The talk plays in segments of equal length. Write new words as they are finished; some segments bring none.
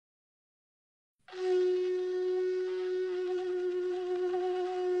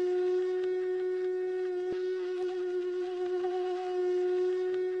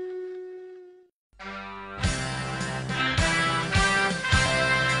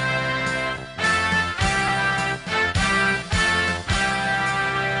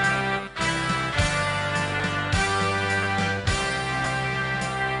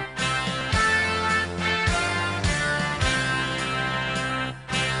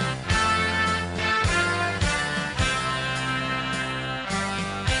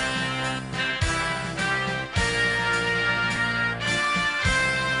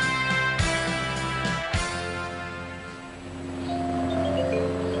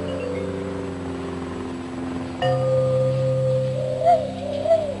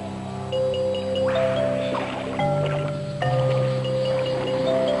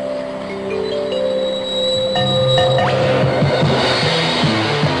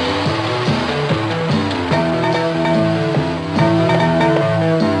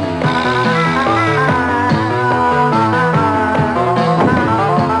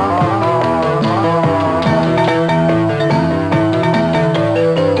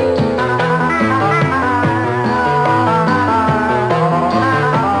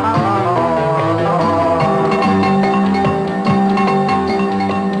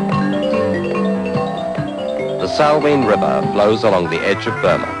Salween River flows along the edge of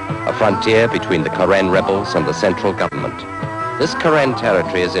Burma, a frontier between the Karen rebels and the central government. This Karen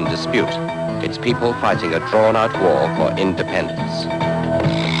territory is in dispute, its people fighting a drawn-out war for independence.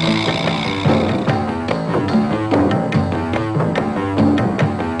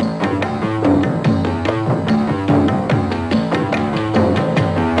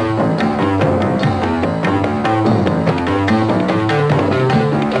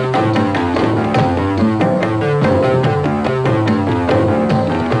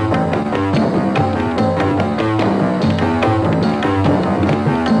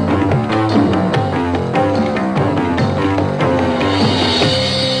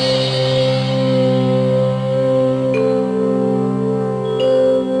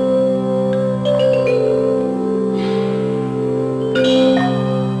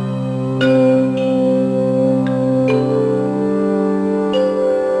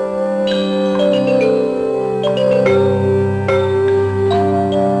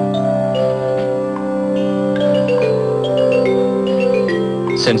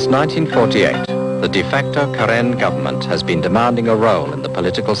 Since 1948, the de facto Karen government has been demanding a role in the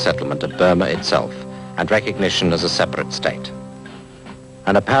political settlement of Burma itself and recognition as a separate state.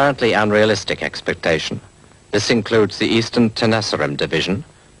 An apparently unrealistic expectation, this includes the Eastern Tenasserim Division,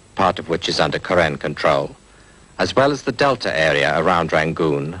 part of which is under Karen control, as well as the Delta area around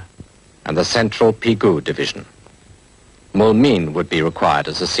Rangoon and the Central Pigou Division. Mulmeen would be required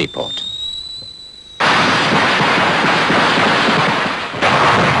as a seaport.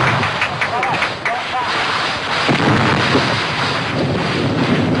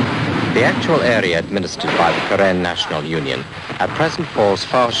 The actual area administered by the Karen National Union at present falls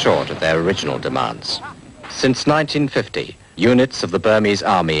far short of their original demands. Since 1950, units of the Burmese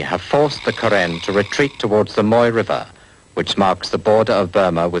army have forced the Karen to retreat towards the Moi River, which marks the border of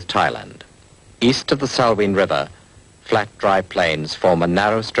Burma with Thailand. East of the Salween River, flat dry plains form a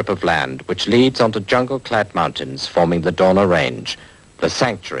narrow strip of land which leads onto jungle-clad mountains forming the Dorna Range, the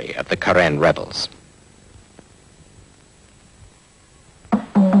sanctuary of the Karen rebels.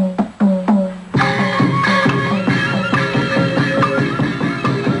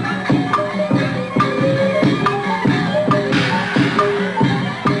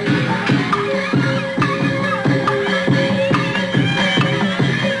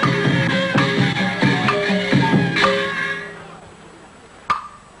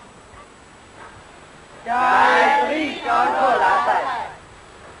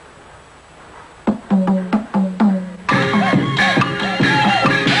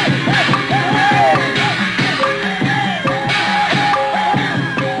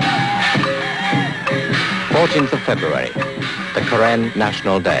 February, the Karen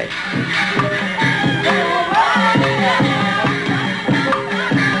National Day.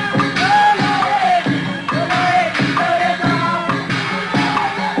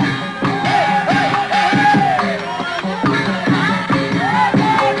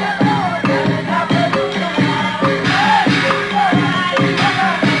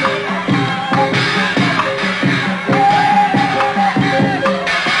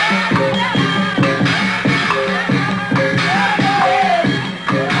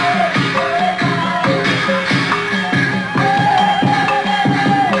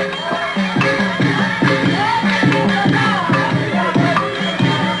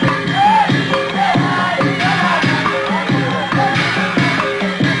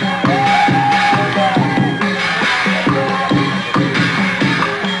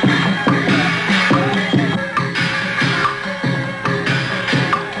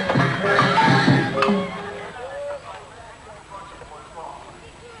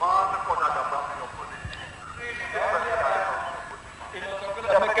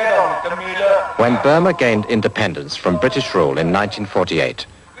 When Burma gained independence from British rule in 1948,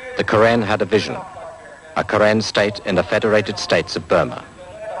 the Karen had a vision, a Karen state in the Federated States of Burma.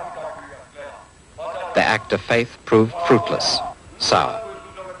 Their act of faith proved fruitless, sour.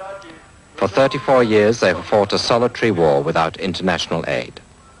 For 34 years, they have fought a solitary war without international aid.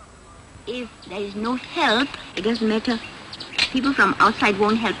 If there is no help, it doesn't matter. People from outside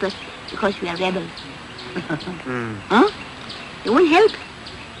won't help us because we are rebels. Huh? They won't help.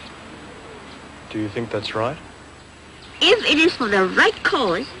 Do you think that's right? If it is for the right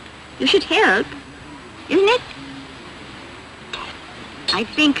cause, you should help, isn't it? I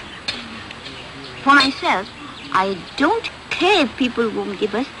think, for myself, I don't care if people won't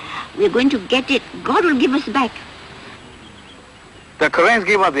give us. We're going to get it. God will give us back. The Karens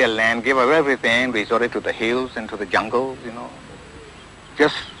gave up their land, gave up everything, resorted to the hills and to the jungles, you know,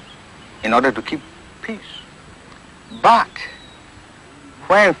 just in order to keep peace. But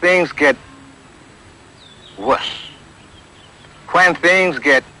when things get worse, when things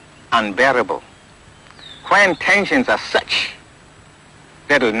get unbearable, when tensions are such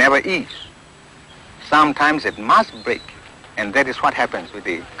that will never ease, sometimes it must break. And that is what happens with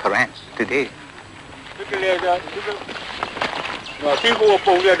the Quran today.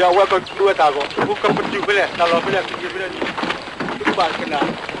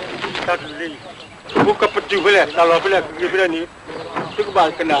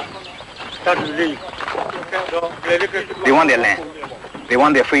 They want their land. They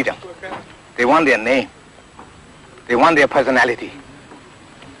want their freedom. They want their name. They want their personality.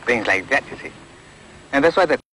 Things like that, you see. And that's why the